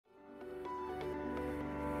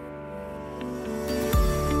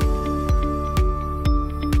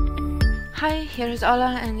Hi, here is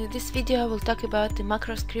Ola, and in this video I will talk about the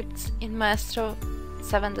macro scripts in Maestro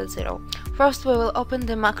 7.0. First, we will open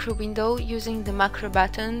the macro window using the macro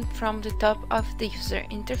button from the top of the user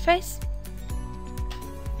interface.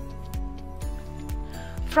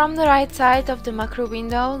 From the right side of the macro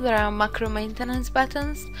window there are macro maintenance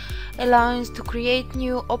buttons allowing us to create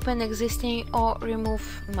new, open existing or remove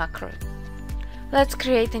macro. Let's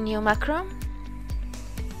create a new macro.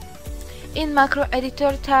 In macro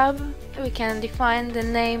editor tab we can define the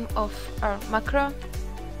name of our macro.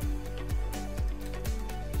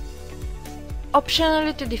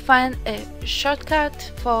 Optionally, to define a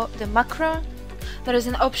shortcut for the macro, there is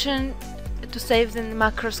an option to save the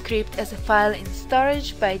macro script as a file in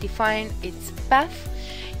storage by defining its path.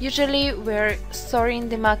 Usually we're storing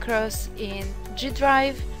the macros in G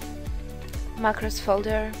drive, macros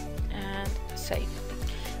folder, and save.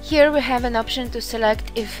 Here we have an option to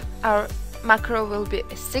select if our macro will be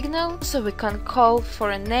a signal, so we can call for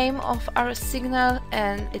a name of our signal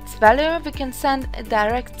and its value. We can send a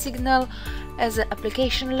direct signal as an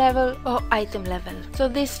application level or item level. So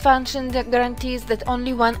this function guarantees that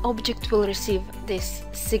only one object will receive this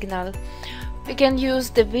signal. We can use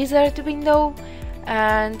the wizard window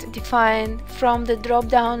and define from the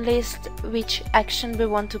drop-down list which action we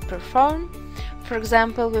want to perform. For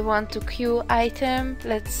example, we want to queue item,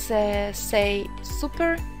 let's say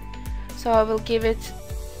super. So I will give it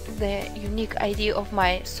the unique ID of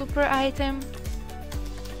my super item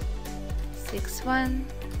 61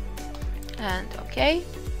 and OK.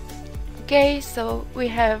 So we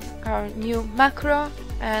have our new macro,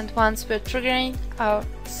 and once we're triggering, our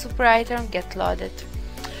super item get loaded.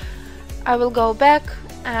 I will go back,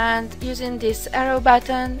 and using this arrow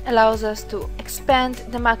button allows us to expand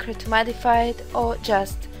the macro to modify it or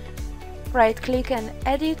just right click and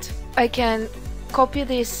edit. I can copy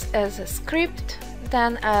this as a script,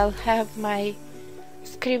 then I'll have my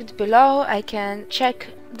script below. I can check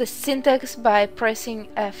the syntax by pressing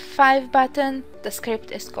F5 button. The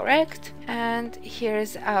script is correct, and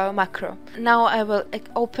here's our macro. Now I will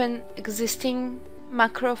open existing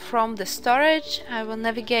macro from the storage. I will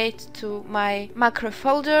navigate to my macro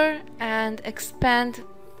folder and expand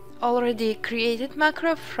already created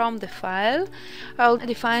macro from the file. I'll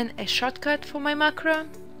define a shortcut for my macro.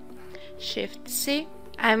 Shift C.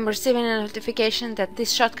 I'm receiving a notification that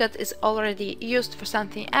this shortcut is already used for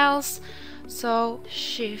something else, so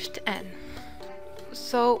Shift N.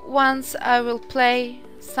 So once I will play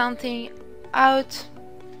something out,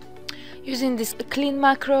 using this clean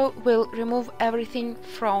macro will remove everything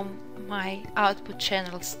from my output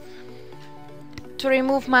channels. To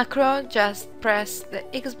remove macro, just press the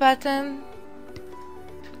X button.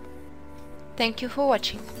 Thank you for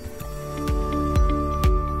watching.